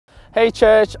Hey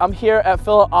church, I'm here at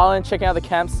Phillip Island checking out the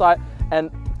campsite, and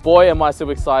boy am I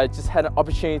super excited. Just had an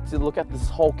opportunity to look at this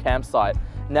whole campsite.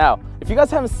 Now, if you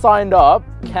guys haven't signed up,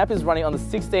 camp is running on the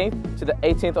 16th to the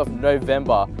 18th of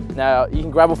November. Now, you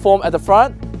can grab a form at the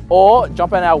front or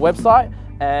jump on our website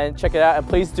and check it out, and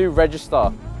please do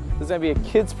register. There's going to be a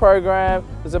kids program,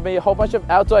 there's going to be a whole bunch of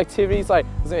outdoor activities, like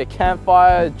there's going to be a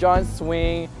campfire, giant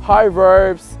swing, high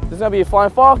ropes, there's going to be a flying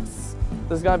fox,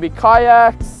 there's going to be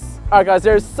kayaks. Alright guys,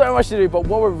 there is so much to do, but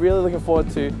what we're really looking forward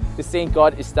to is seeing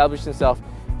God establish himself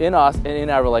in us and in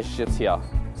our relationships here.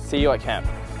 See you at camp.